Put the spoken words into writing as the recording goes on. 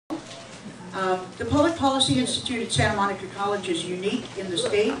The Public Policy Institute at Santa Monica College is unique in the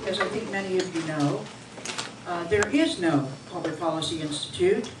state, as I think many of you know. There is no Public Policy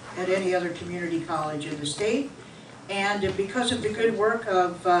Institute at any other community college in the state, and because of the good work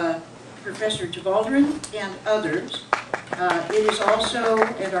of Professor Tavaldrin and others, it is also,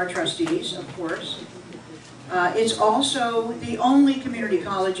 and our trustees, of course, it's also the only community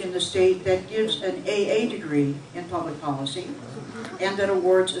college in the state that gives an AA degree in public policy and that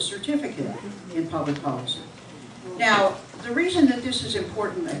awards a certificate in public policy. Now, the reason that this is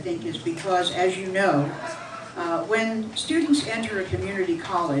important, I think, is because, as you know, when students enter a community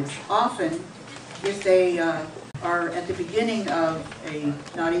college, often, if they are at the beginning of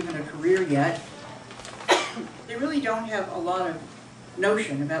not even a career yet, they really don't have a lot of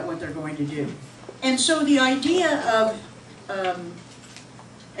notion about what they're going to do. And so the idea of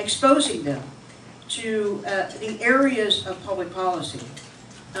exposing them to the areas of public policy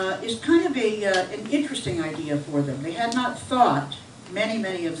is kind of an interesting idea for them. They had not thought,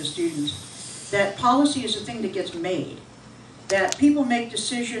 many of the students, that policy is a thing that gets made, that people make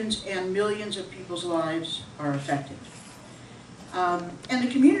decisions and millions of people's lives are affected. And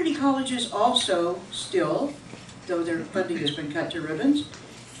the community colleges also still, though their funding has been cut to ribbons,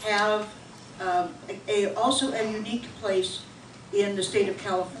 have also a unique place in the state of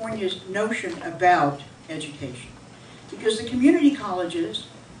California's notion about education. Because the community colleges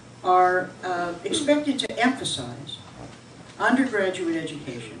are expected to emphasize undergraduate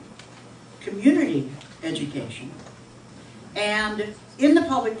education, community education, and in the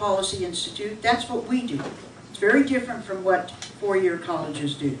Public Policy Institute, that's what we do. It's very different from what four-year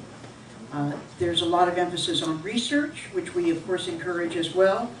colleges do. There's a lot of emphasis on research, which we of course encourage as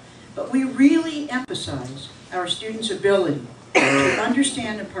well, but we really emphasize our students' ability to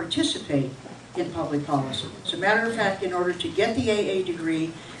understand and participate in public policy. As a matter of fact, in order to get the AA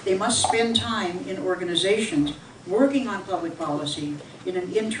degree, they must spend time in organizations working on public policy in an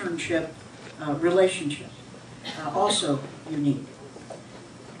internship relationship. Also unique.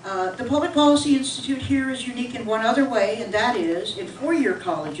 The Public Policy Institute here is unique in one other way, and that is, in four-year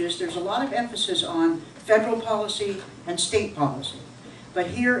colleges, there's a lot of emphasis on federal policy and state policy. But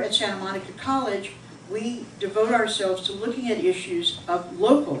here at Santa Monica College, we devote ourselves to looking at issues of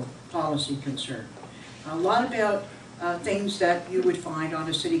local policy concern. A lot about things that you would find on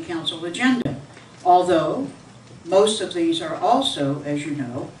a city council agenda, although most of these are also, as you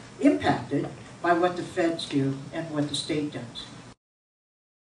know, impacted by what the feds do and what the state does.